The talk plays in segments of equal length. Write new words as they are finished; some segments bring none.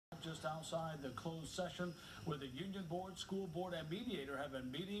just outside the closed session where the union board, school board, and mediator have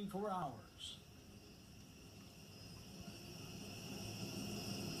been meeting for hours.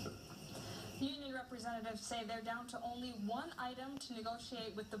 Union representatives say they're down to only one item to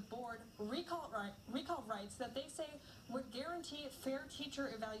negotiate with the board, recall rights that they say would guarantee fair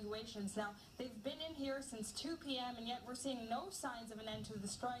teacher evaluations. Now, they've been in here since 2 p.m. and yet we're seeing no signs of an end to the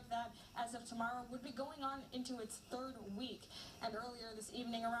strike that, as of tomorrow, would be going on into its 3rd week. And earlier this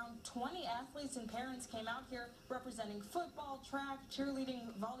evening, around 20 athletes and parents came out here representing football, track, cheerleading,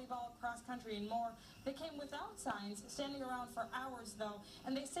 volleyball, cross country, and more. They came without signs, standing around for hours, though,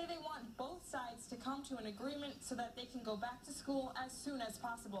 and they say they want both sides to come to an agreement so that they can go back to school as soon as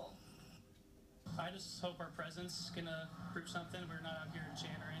possible. I just hope our presence can prove something. We're not out here to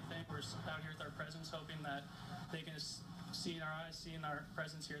chant or anything. We're out here with our presence, hoping that they can just see in our eyes, see in our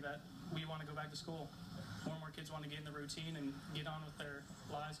presence here that we want to go back to school. More and more kids want to get in the routine and get on with their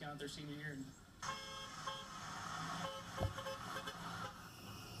lives, get on with their senior year.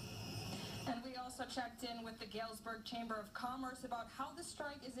 And we also checked in with the Galesburg Chamber of Commerce about how the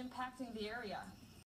strike is impacting the area.